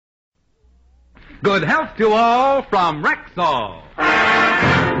Good health to all from Rexall.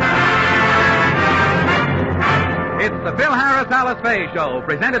 It's the Phil Harris Alice Faye Show,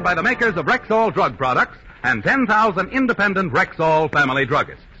 presented by the makers of Rexall drug products and 10,000 independent Rexall family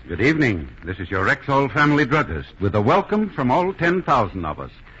druggists. Good evening. This is your Rexall family druggist with a welcome from all 10,000 of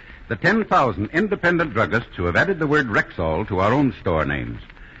us. The 10,000 independent druggists who have added the word Rexall to our own store names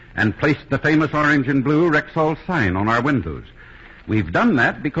and placed the famous orange and blue Rexall sign on our windows. We've done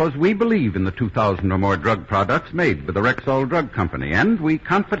that because we believe in the 2,000 or more drug products made by the Rexall Drug Company, and we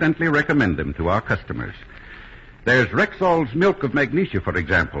confidently recommend them to our customers. There's Rexall's milk of magnesia, for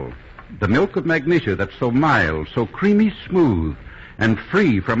example. The milk of magnesia that's so mild, so creamy smooth, and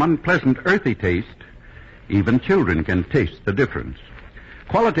free from unpleasant earthy taste, even children can taste the difference.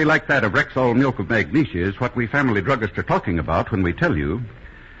 Quality like that of Rexall milk of magnesia is what we family druggists are talking about when we tell you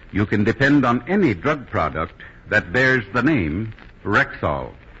can depend on any drug product that bears the name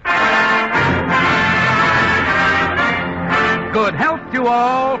Rexall. Good health to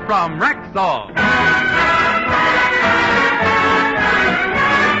all from Rexall.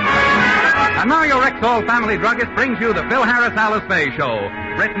 And now your Rexall family druggist brings you the Phil Harris Alice Faye Show.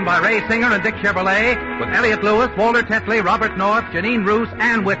 Written by Ray Singer and Dick Chevrolet, with Elliot Lewis, Walter Tetley, Robert North, Janine Roos,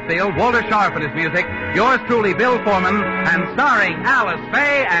 Ann Whitfield, Walter Sharp and his music, yours truly, Bill Foreman, and starring Alice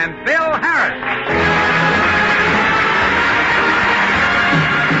Faye and Phil Harris.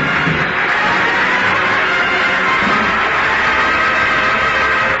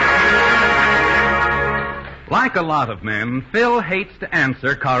 Like a lot of men, Phil hates to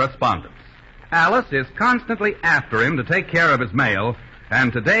answer correspondence. Alice is constantly after him to take care of his mail,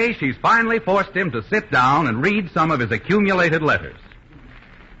 and today she's finally forced him to sit down and read some of his accumulated letters.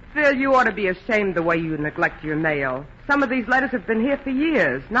 Phil, you ought to be ashamed the way you neglect your mail. Some of these letters have been here for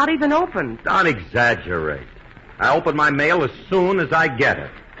years, not even opened. Don't exaggerate. I open my mail as soon as I get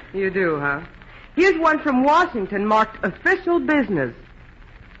it. You do, huh? Here's one from Washington marked official business.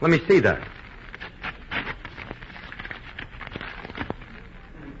 Let me see that.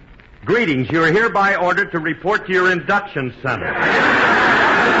 Greetings. You are hereby ordered to report to your induction center.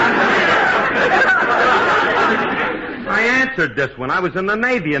 I answered this one. I was in the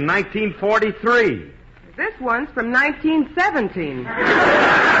Navy in 1943. This one's from 1917.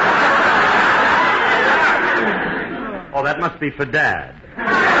 Oh, that must be for Dad.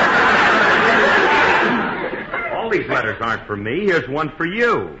 All these letters aren't for me. Here's one for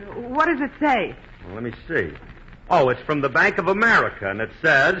you. What does it say? Well, let me see. Oh, it's from the Bank of America, and it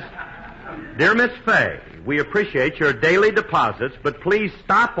says, Dear Miss Faye, we appreciate your daily deposits, but please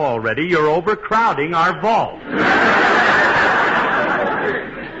stop already. You're overcrowding our vault.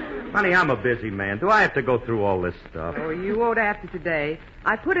 Honey, I'm a busy man. Do I have to go through all this stuff? Oh, you won't have to today.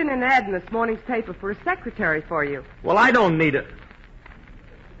 I put in an ad in this morning's paper for a secretary for you. Well, I don't need a...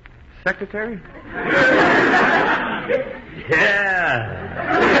 Secretary?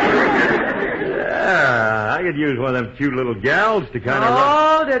 Yeah, I could use one of them cute little gals to kind of...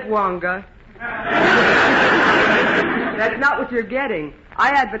 Hold it, Wonga. That's not what you're getting. I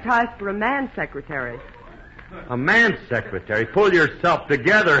advertised for a man secretary. A man secretary? Pull yourself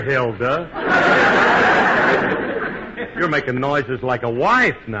together, Hilda. You're making noises like a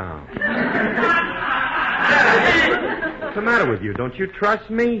wife now. What's the matter with you? Don't you trust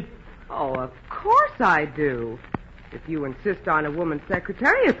me? Oh, of course I do. If you insist on a woman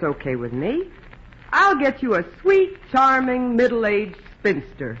secretary, it's okay with me. I'll get you a sweet, charming, middle-aged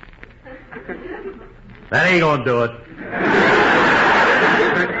spinster. That ain't gonna do it.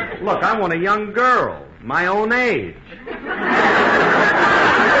 Look, I want a young girl, my own age.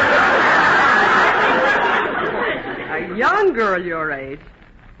 A young girl your age?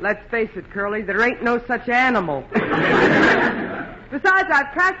 Let's face it, Curly, there ain't no such animal. Besides,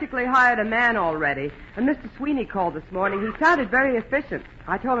 I've practically hired a man already, and Mr. Sweeney called this morning. He sounded very efficient.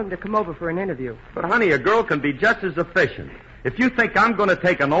 I told him to come over for an interview. But, honey, a girl can be just as efficient. If you think I'm going to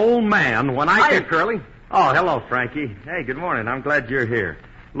take an old man when I can... Curly. Oh, hello, Frankie. Hey, good morning. I'm glad you're here.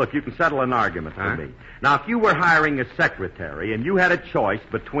 Look, you can settle an argument for me. Now, if you were hiring a secretary and you had a choice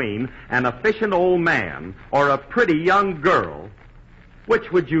between an efficient old man or a pretty young girl,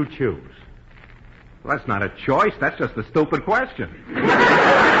 which would you choose? Well, that's not a choice. That's just a stupid question.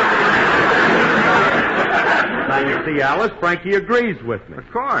 Now, you see, Alice, Frankie agrees with me. Of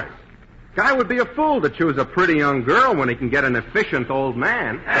course. Guy would be a fool to choose a pretty young girl when he can get an efficient old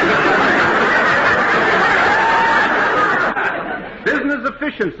man. Business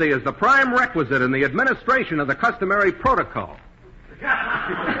efficiency is the prime requisite in the administration of the customary protocol.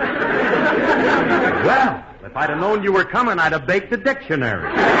 Well, if I'd have known you were coming, I'd have baked the dictionary.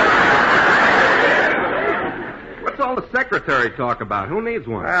 What's all a secretary talk about? Who needs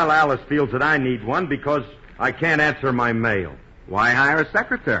one? Well, Alice feels that I need one because I can't answer my mail. Why hire a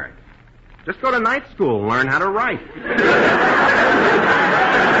secretary? Just go to night school and learn how to write.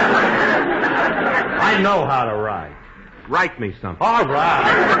 I know how to write. Write me something. All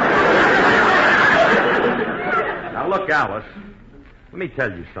right. Now, look, Alice. Let me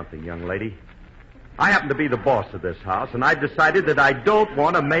tell you something, young lady. I happen to be the boss of this house, and I've decided that I don't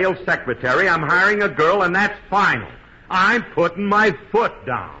want a male secretary. I'm hiring a girl, and that's final. I'm putting my foot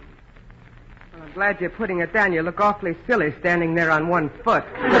down. Well, I'm glad you're putting it down. You look awfully silly standing there on one foot.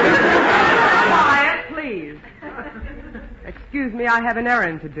 Quiet, please. Excuse me, I have an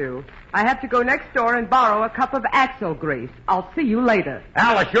errand to do. I have to go next door and borrow a cup of axle grease. I'll see you later.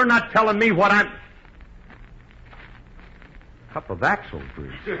 Alice, you're not telling me what I'm... Cup of axle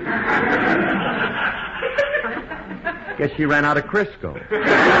grease. Guess she ran out of Crisco.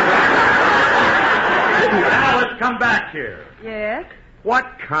 Alice, come back here. Yes?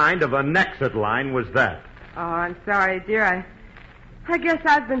 What kind of an exit line was that? Oh, I'm sorry, dear. I guess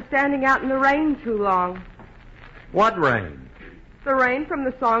I've been standing out in the rain too long. What rain? The rain from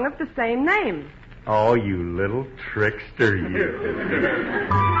the song of the same name. Oh, you little trickster, you.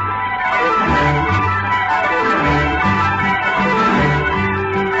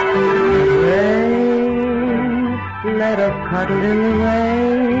 Rain, let us cuddle in the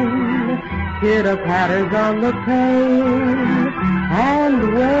rain. Pitter patters on the pane, and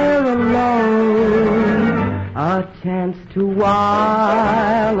we're alone. A chance to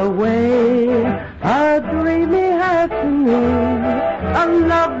while away a dreamy afternoon, a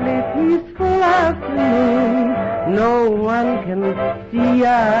lovely peaceful afternoon. No one can see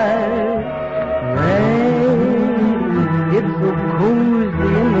us. Rain, it's so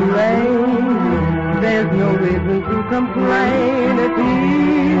cozy in the rain. There's no reason to complain if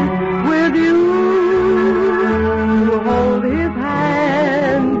he's with you. You hold his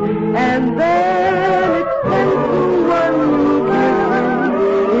hand and then extend to one you kiss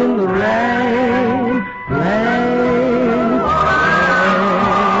in the rain, rain, rain.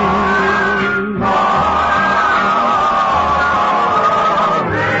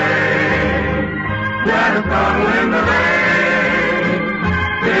 Let us cuddle in the rain,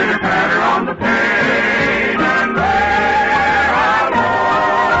 pitter patter on the pane, and we're alone.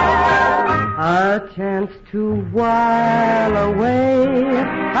 A chance to while away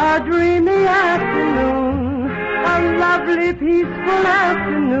a dreamy afternoon, a lovely peaceful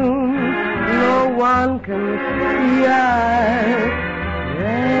afternoon. No one can see us.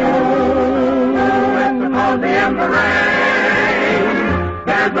 Rain, cozy in the rain.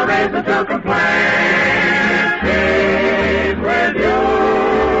 There's no reason to complain. She's with you.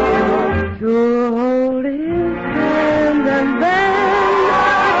 To hold his hand and then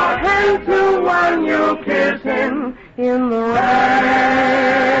and to one you kiss him in the rain.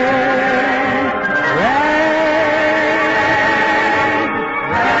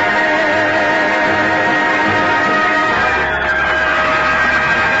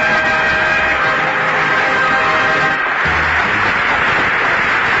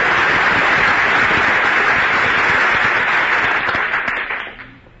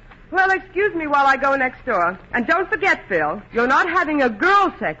 Well, excuse me while I go next door. And don't forget, Phil, you're not having a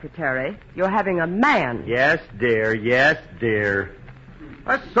girl secretary. You're having a man. Yes, dear. Yes, dear.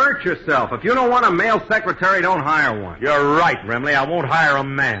 Assert yourself. If you don't want a male secretary, don't hire one. You're right, Remley. I won't hire a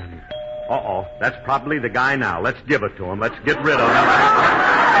man. Uh-oh. That's probably the guy now. Let's give it to him. Let's get rid of him.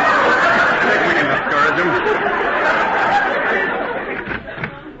 I think we can discourage him.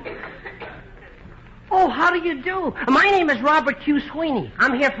 Oh, how do you do? My name is Robert Q. Sweeney.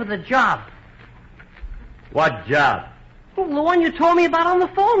 I'm here for the job. What job? Well, the one you told me about on the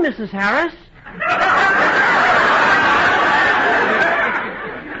phone, Mrs. Harris.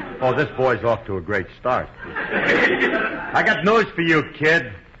 Oh, this boy's off to a great start. I got news for you,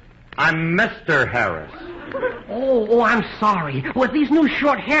 kid. I'm Mr. Harris. Oh, I'm sorry. With these new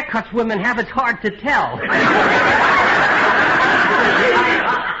short haircuts women have, it's hard to tell.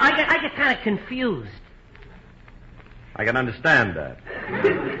 I get kind of confused. I can understand that.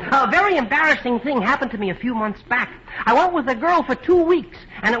 A very embarrassing thing happened to me a few months back. I went with a girl for 2 weeks,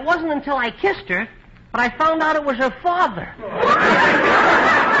 and it wasn't until I kissed her, but I found out it was her father.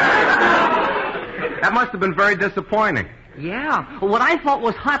 That must have been very disappointing. Yeah. What I thought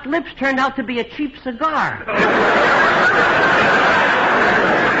was hot lips turned out to be a cheap cigar.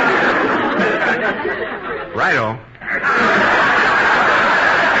 Righto.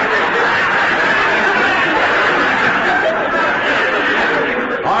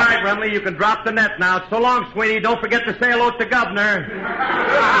 All right, Remley, you can drop the net now. So long, Sweeney. Don't forget to say hello to Governor.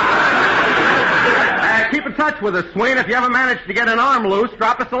 keep in touch with us, Sweeney. If you ever manage to get an arm loose,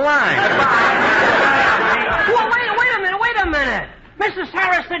 drop us a line. Well, wait a minute. Mrs.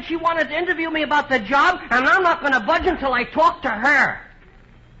 Harris said she wanted to interview me about the job, and I'm not going to budge until I talk to her.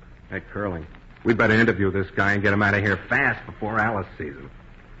 Hey, Curly, we'd better interview this guy and get him out of here fast before Alice sees him.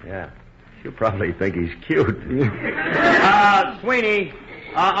 Yeah. She'll probably think he's cute. Sweeney,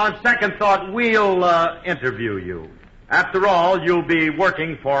 on second thought, we'll interview you. After all, you'll be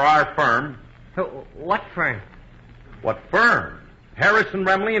working for our firm. What firm? What firm? Harrison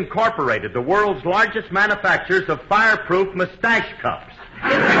Remley Incorporated, the world's largest manufacturers of fireproof mustache cups.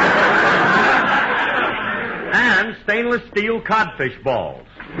 And stainless steel codfish balls.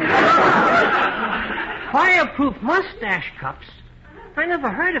 Fireproof mustache cups? I never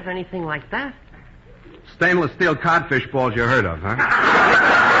heard of anything like that. Stainless steel codfish balls you heard of, huh?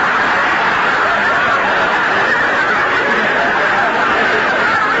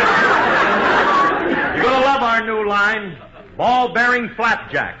 You're going to love our new line, ball-bearing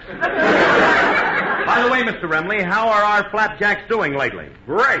flapjacks. By the way, Mr. Remley, how are our flapjacks doing lately?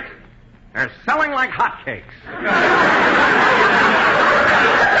 Great. They're selling like hotcakes.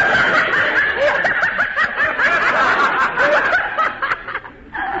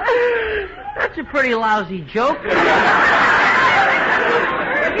 That's a pretty lousy joke. If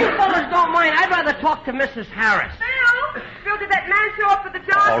you fellas don't mind, I'd rather talk to Mrs. Harris. Phil, did that man show up for the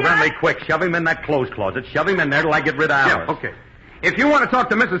job Oh, yet? Remley, quick, shove him in that clothes closet. Shove him in there till I get rid of ours. Yeah, okay. If you want to talk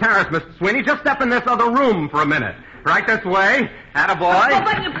to Mrs. Harris, Mr. Sweeney, just step in this other room for a minute. Right this way. Attaboy.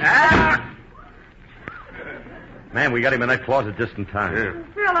 Man, we got him in that closet just in time. Yeah.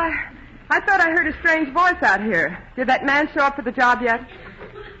 Phil, I thought I heard a strange voice out here. Did that man show up for the job yet?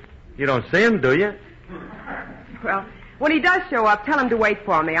 You don't see him, do you? Well, when he does show up, tell him to wait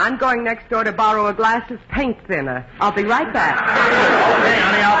for me. I'm going next door to borrow a glass of paint thinner. I'll be right back. Okay,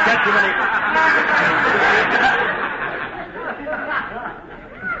 honey, I'll catch you when he...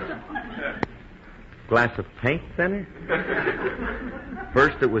 Glass of paint thinner?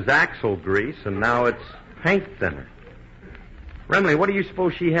 First it was axle grease, and now it's paint thinner. Remley, what do you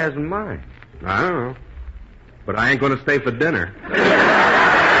suppose she has in mind? I don't know. But I ain't going to stay for dinner.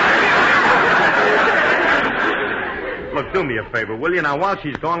 Look, do me a favor, will you? Now, while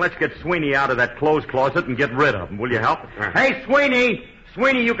she's gone, let's get Sweeney out of that clothes closet and get rid of him. Will you help? Right. Hey, Sweeney!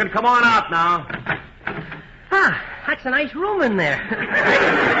 Sweeney, you can come on out now. Ah, that's a nice room in there.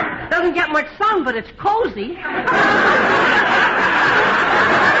 Doesn't get much sun, but it's cozy.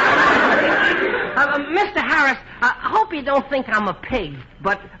 Mr. Harris, I hope you don't think I'm a pig,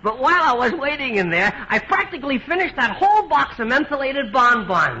 but while I was waiting in there, I practically finished that whole box of mentholated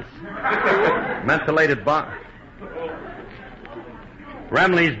bonbons. Mentholated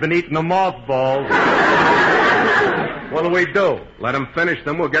Remley's been eating the mothballs. What'll we do? Let him finish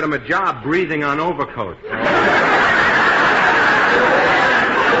them. We'll get him a job breathing on overcoats.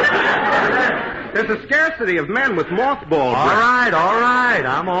 There's a scarcity of men with mothballs. All right.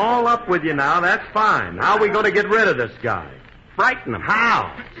 I'm all up with you now. That's fine. How are we going to get rid of this guy? Frighten him.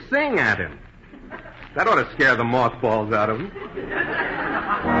 How? Sing at him. That ought to scare the mothballs out of him.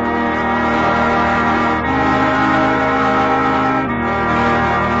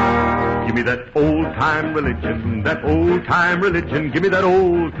 Give me that old-time religion, that old-time religion. Give me that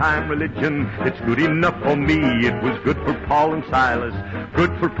old-time religion. It's good enough for me. It was good for Paul and Silas.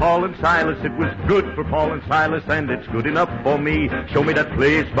 Good for Paul and Silas. It was good for Paul and Silas, and it's good enough for me. Show me that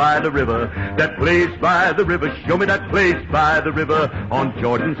place by the river, that place by the river. Show me that place by the river on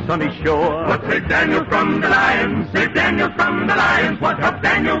Jordan's sunny shore. What saved Daniel from the lions? Saved Daniel from the lions. What helped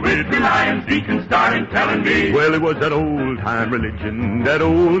Daniel with the lions? Deacon started telling me. Well, it was that old-time religion, that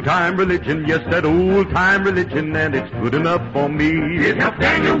old-time religion. Yes, that old-time religion, and it's good enough for me. It helped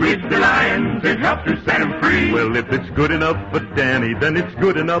Daniel with the lions. It helped to set him free. Well, if it's good enough for Danny, then it's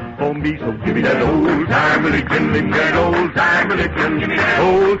good enough for me. So give me that old-time religion, give me that old-time religion, give me that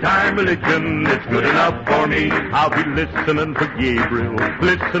old-time religion. It's good enough for me. I'll be listening for Gabriel,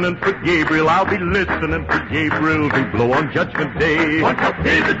 listening for Gabriel. I'll be listening for Gabriel to blow on Judgment Day. What helped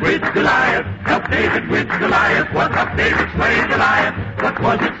David with Goliath? Helped David with Goliath. What helped David slay Goliath? What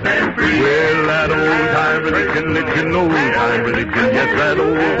was it set him free? Well, that old-time religion, old-time religion. Yes, that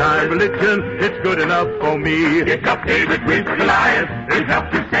old-time religion, it's good enough for me. It helped David with Goliath. It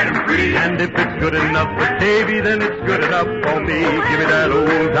helped to set him free. And if it's good enough for Davy, then it's good enough for me. Give me that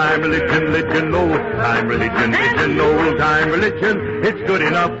old-time religion, old-time religion, old-time religion. it's good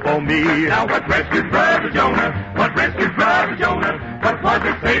enough for me. Now what rescued Brother Jonah? What rescued Brother Jonah? What was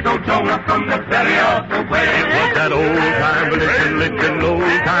it saved old Jonah from the belly of the whale? It was that old-time religion,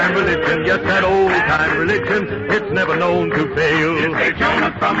 old-time religion. Yes, that old-time religion, it's never known to fail. It saved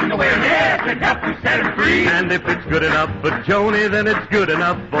Jonah from the whale, yes, it helped to set him free. And if it's good enough for Joni, then it's good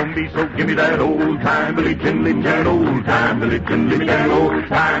enough for me. So give me that old-time religion, old-time religion, give me that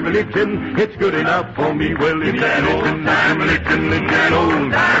old-time religion. It's good enough for me. Well, give me that old-time religion, that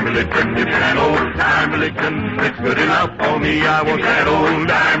old-time religion, give me that old-time religion. It's good enough for me. I want that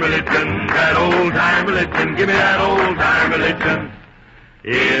old-time religion, that old-time religion, give me that old-time religion.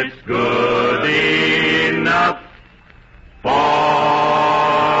 It's good enough for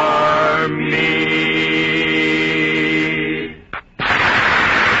me.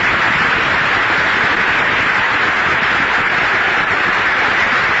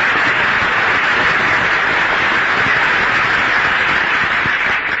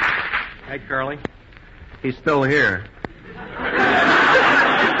 Hey, Curly. He's still here.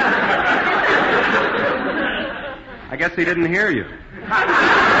 I guess he didn't hear you.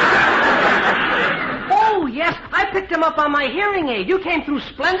 Oh, yes, I picked him up on my hearing aid. You came through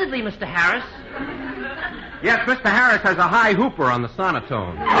splendidly, Mr. Harris. Yes, Mr. Harris has a high hooper on the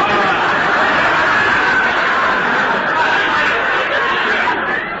sonotone.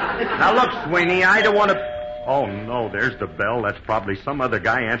 Now, look, Sweeney, I don't want to... Oh, no, there's the bell. That's probably some other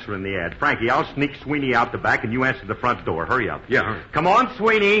guy answering the ad. Frankie, I'll sneak Sweeney out the back and you answer the front door. Hurry up. Yeah. Come on,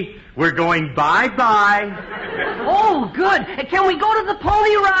 Sweeney. We're going bye-bye. Oh, good. Can we go to the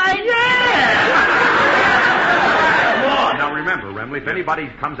pony ride? Come on. Now, remember, Remley, if anybody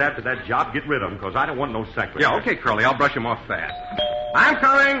comes after that job, get rid of them, because I don't want no secretary. Yeah, okay, Curly. I'll brush him off fast. I'm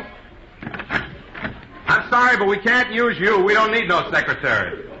coming. I'm sorry, but we can't use you. We don't need no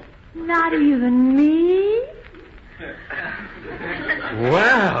secretary. Not even me?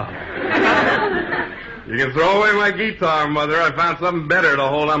 Well, you can throw away my guitar, Mother. I found something better to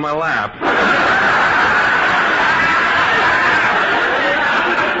hold on my lap.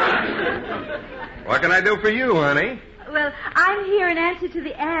 What can I do for you, honey? Well, I'm here in answer to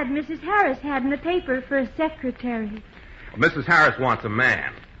the ad Mrs. Harris had in the paper for a secretary. Mrs. Harris wants a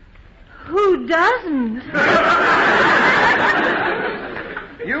man. Who doesn't?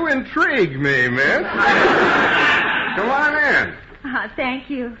 You intrigue me, miss. Come on in. Thank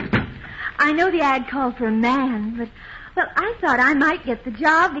you. I know the ad called for a man, but, well, I thought I might get the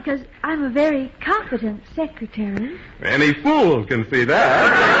job because I'm a very competent secretary. Any fool can see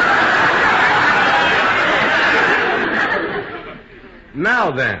that.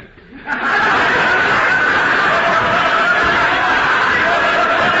 Now then.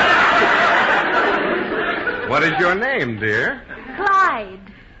 What is your name, dear? Clyde.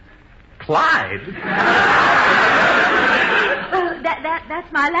 Clyde? Well,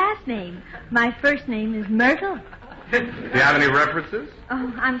 that's my last name. My first name is Myrtle. Do you have any references?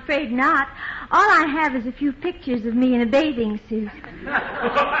 Oh, I'm afraid not. All I have is a few pictures of me in a bathing suit.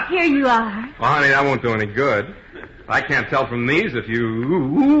 Here you are. Well, honey, that won't do any good. I can't tell from these if you...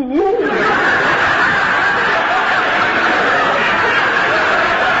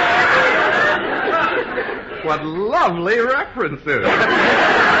 What lovely references.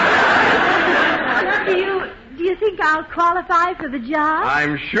 Do you think I'll qualify for the job?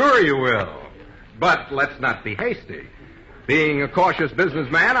 I'm sure you will. But let's not be hasty. Being a cautious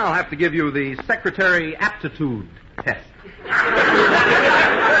businessman, I'll have to give you the secretary aptitude test.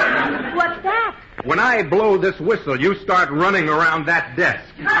 What's that? When I blow this whistle, you start running around that desk.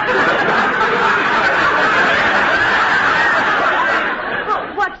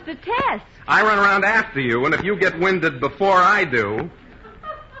 Well, what's the test? I run around after you, and if you get winded before I do,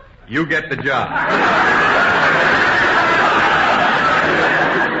 you get the job.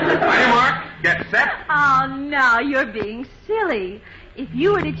 Ready, Mark? Get set. Oh, no, you're being silly. If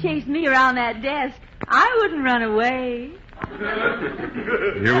you were to chase me around that desk, I wouldn't run away.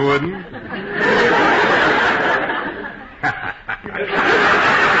 You wouldn't?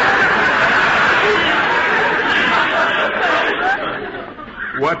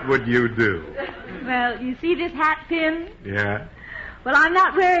 What would you do? Well, you see this hat pin? Yeah? Well, I'm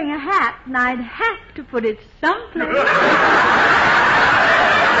not wearing a hat, and I'd have to put it someplace.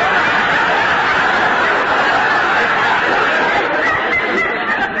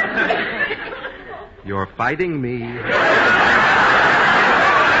 You're fighting me. Well,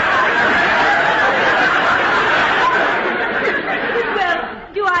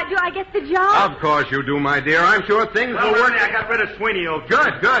 do I get the job? Of course you do, my dear. I'm sure things will work. I got rid of Sweeney.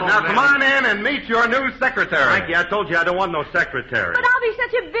 Good. Now come on in and meet your new secretary. Frankie, I told you I don't want no secretary. But I'll be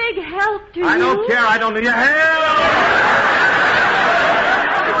such a big help to you. I don't care. I don't need your help.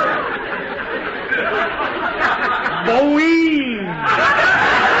 Boing!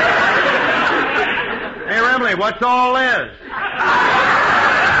 Hey, Remley, what's all this?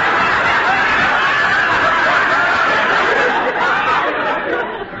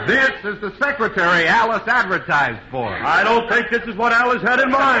 This is the secretary Alice advertised for. I don't think this is what Alice had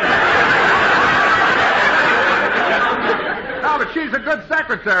in mind. No, but she's a good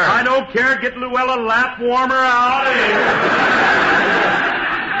secretary. I don't care. Get Luella lap warmer out.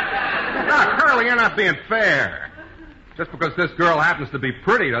 Now, Curly, you're not being fair. Just because this girl happens to be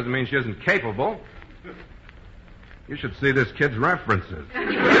pretty doesn't mean she isn't capable. You should see this kid's references.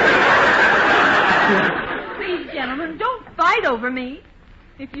 Please, gentlemen, don't fight over me.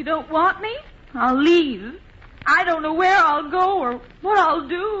 If you don't want me, I'll leave. I don't know where I'll go or what I'll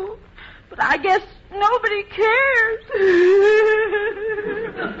do, but I guess nobody cares.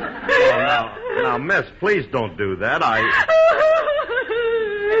 Oh, now, miss, please don't do that.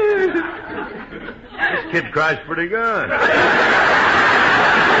 This kid cries pretty good.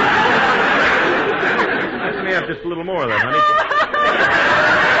 Let me have just a little more of that, honey.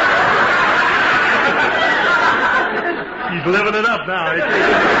 He's living it up now.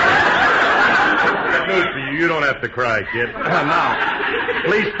 Got news for you. You don't have to cry, kid. Now,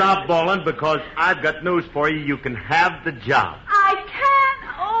 please stop bawling because I've got news for you. You can have the job. I can?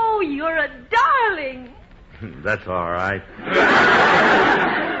 Oh, you're a darling. That's all right.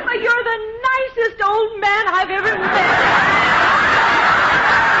 Oh, you're the nicest old man I've ever met.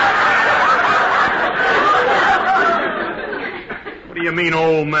 What do you mean,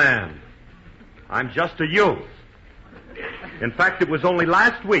 old man? I'm just a youth. In fact, it was only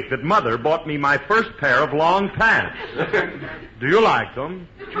last week that Mother bought me my first pair of long pants. Do you like them?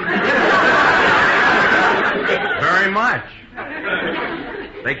 Very much.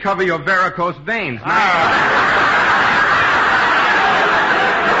 They cover your varicose veins.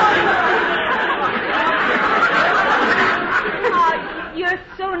 You're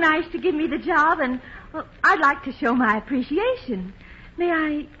so nice to give me the job, and well, I'd like to show my appreciation. May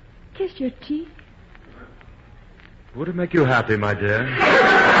I kiss your cheek? Would it make you happy, my dear?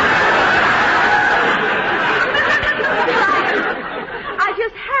 I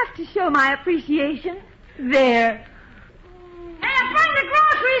just have to show my appreciation. There. Hey, bring the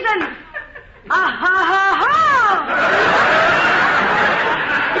groceries and...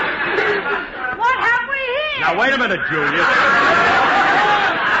 What have we here? Now, wait a minute, Julius.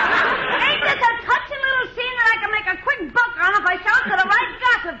 Ain't this a touching little scene that I can make a quick buck on if I shout to the right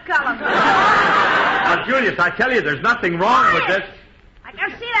gossip column? Now, Julius, I tell you, there's nothing wrong with this. I can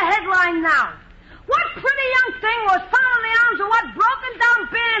see the headline now. What pretty young thing was found in the arms of what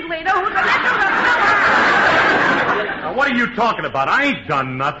broken-down band leader who's initials are filler? Now, what are you talking about? I ain't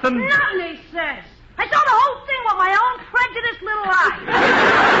done nothing. Nothing, he says. I saw the whole thing with my own prejudiced little eye.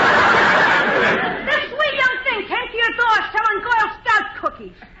 This sweet young thing came to your door selling Girl Scout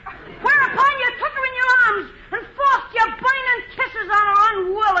cookies. Whereupon you took her in your arms and forced your burning kisses on her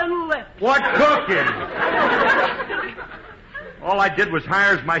unwilling lips. What cooking? All I did was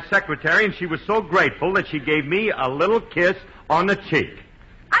hire as my secretary, and she was so grateful that she gave me a little kiss on the cheek.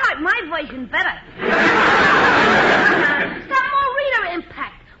 I like my version better. It's got more reader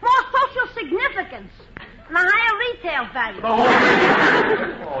impact, more social significance, and a higher retail value.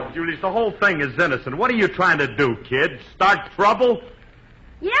 Oh, Julius, the whole thing is innocent. What are you trying to do, kid? Start trouble?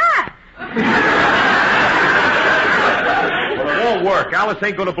 Yeah. Well, it won't work. Alice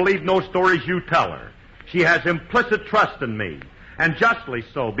ain't going to believe no stories you tell her. She has implicit trust in me, and justly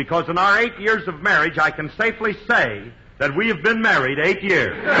so, because in our 8 years of marriage, I can safely say that we have been married 8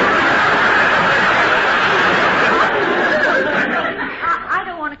 years. I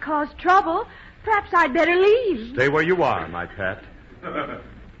don't want to cause trouble. Perhaps I'd better leave. Stay where you are, my pet.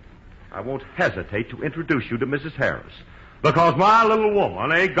 I won't hesitate to introduce you to Mrs. Harris, because my little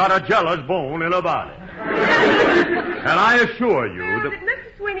woman ain't got a jealous bone in her body. And I assure you that... Did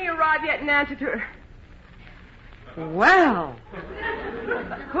Mrs. Sweeney arrive yet in answer to her? Well,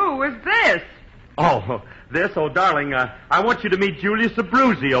 who is this? Oh, this? Oh, darling, I want you to meet Julius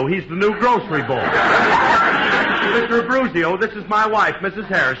Abruzio. He's the new grocery boy. Mr. Abruzio, this is my wife, Mrs.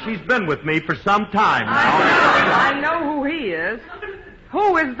 Harris. She's been with me for some time now. I know who he is.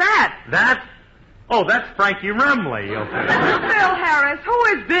 Who is that? That? Oh, that's Frankie Remley. Okay. Bill Harris, who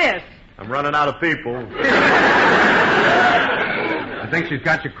is this? I'm running out of people. I think she's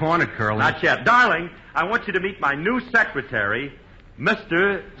got you cornered, Curly. Not yet. Darling, I want you to meet my new secretary,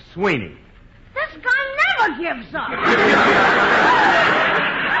 Mr. Sweeney. This guy never gives up.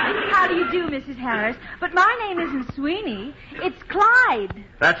 How do you do, Mrs. Harris? But my name isn't Sweeney. It's Clyde.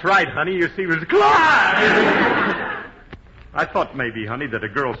 That's right, honey. You see, it was Clyde. I thought maybe, honey, that a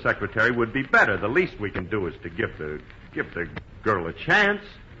girl secretary would be better. The least we can do is to give the girl a chance.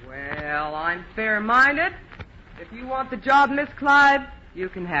 Well, I'm fair-minded. If you want the job, Miss Clyde, you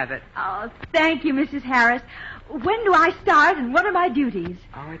can have it. Oh, thank you, Mrs. Harris. When do I start, and what are my duties?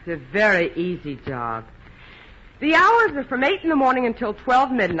 Oh, it's a very easy job. The hours are from 8 in the morning until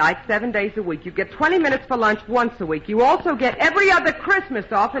 12 midnight, 7 days a week. You get 20 minutes for lunch once a week. You also get every other Christmas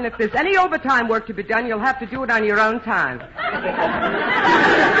off, and if there's any overtime work to be done, you'll have to do it on your own time.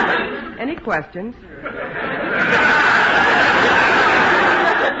 Any questions?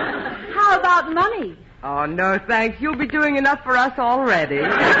 How about money? Oh, no, thanks. You'll be doing enough for us already.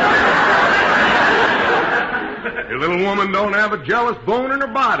 Your little woman don't have a jealous bone in her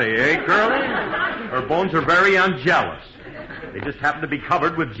body, eh, Curly? Her bones are very unjealous. They just happen to be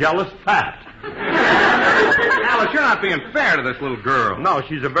covered with jealous fat. Alice, you're not being fair to this little girl. No,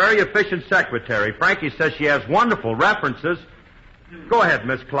 she's a very efficient secretary. Frankie says she has wonderful references. Go ahead,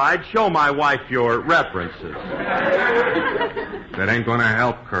 Miss Clyde. Show my wife your references. That ain't going to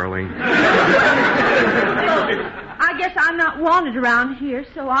help, Curly. I guess I'm not wanted around here,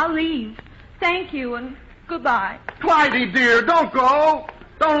 so I'll leave. Thank you, and goodbye. Clydie, dear, don't go.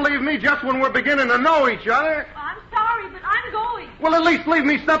 Don't leave me just when we're beginning to know each other. I'm sorry, but I'm going. Well, at least leave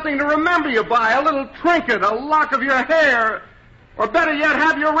me something to remember you by, a little trinket, a lock of your hair. Or better yet,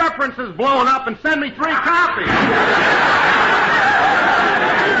 have your references blown up and send me 3 copies.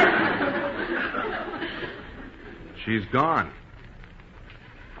 She's gone.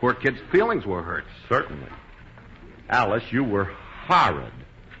 Poor kid's feelings were hurt. Certainly. Alice, you were horrid.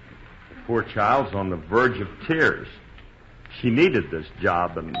 The poor child's on the verge of tears. She needed this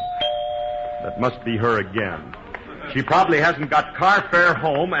job, and that must be her again. She probably hasn't got car fare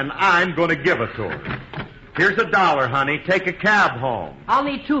home, and I'm going to give it to her. Here's $1, honey. Take a cab home. I'll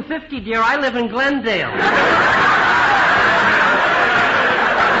need $2.50, dear. I live in Glendale.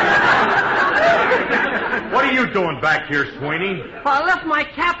 What are you doing back here, Sweeney? I left my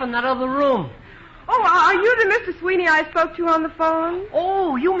cap in that other room. Oh, are you the Mr. Sweeney I spoke to on the phone?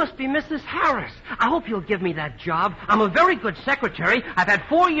 Oh, you must be Mrs. Harris. I hope you'll give me that job. I'm a very good secretary. I've had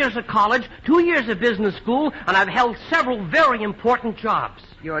 4 years of college, 2 years of business school, and I've held several very important jobs.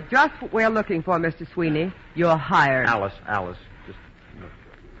 You're just what we're looking for, Mr. Sweeney. You're hired. Alice, just...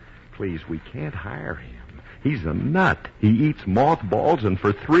 Please, we can't hire him. He's a nut. He eats mothballs, and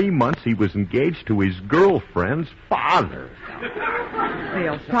for 3 months he was engaged to his girlfriend's father.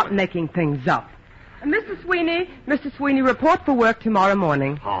 They'll stop making things up. Mr. Sweeney, report for work tomorrow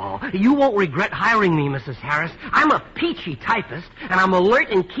morning. Oh, you won't regret hiring me, Mrs. Harris. I'm a peachy typist, and I'm alert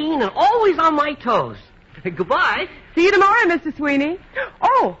and keen and always on my toes. Goodbye. See you tomorrow, Mr. Sweeney.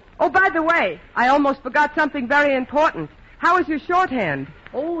 Oh, by the way, I almost forgot something very important. How is your shorthand?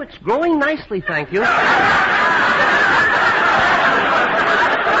 Oh, it's growing nicely, thank you. Well,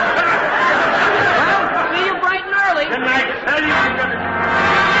 see you bright and early. Good night. Tell you I'm gonna...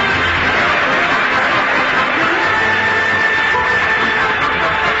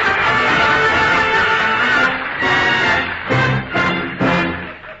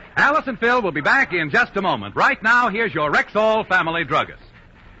 Alice and Phil will be back in just a moment. Right now, here's your Rexall family druggist.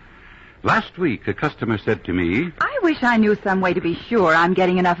 Last week, a customer said to me, I wish I knew some way to be sure I'm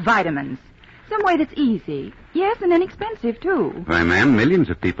getting enough vitamins. Some way that's easy. Yes, and inexpensive, too. "Why, ma'am, millions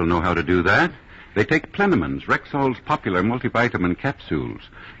of people know how to do that. They take Plenamins, Rexall's popular multivitamin capsules.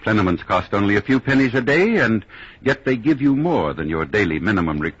 Plenamins cost only a few pennies a day, and yet they give you more than your daily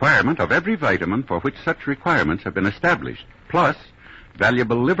minimum requirement of every vitamin for which such requirements have been established. Plus,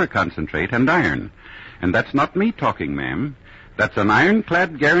 valuable liver concentrate and iron. And that's not me talking, ma'am. That's an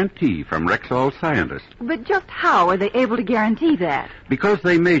ironclad guarantee from Rexall scientists. But just how are they able to guarantee that? Because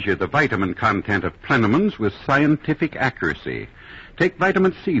they measure the vitamin content of Plenamins with scientific accuracy. Take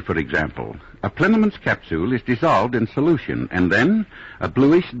vitamin C, for example. A Plenamins capsule is dissolved in solution, and then a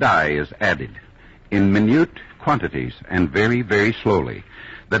bluish dye is added in minute quantities and very, very slowly.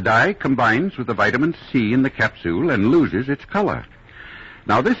 The dye combines with the vitamin C in the capsule and loses its color.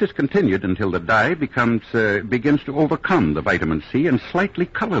 Now, this is continued until the dye begins to overcome the vitamin C and slightly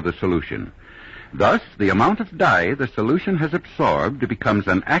color the solution. Thus, the amount of dye the solution has absorbed becomes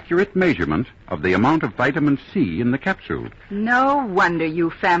an accurate measurement of the amount of vitamin C in the capsule. No wonder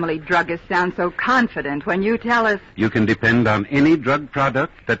you family druggists sound so confident when you tell us... You can depend on any drug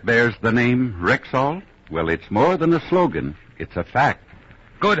product that bears the name Rexall. Well, it's more than a slogan. It's a fact.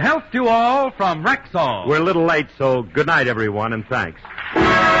 Good health to all from Rexall. We're a little late, so good night, everyone, and thanks.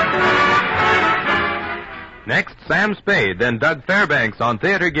 Next, Sam Spade, then Doug Fairbanks on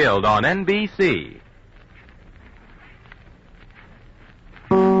Theater Guild on NBC.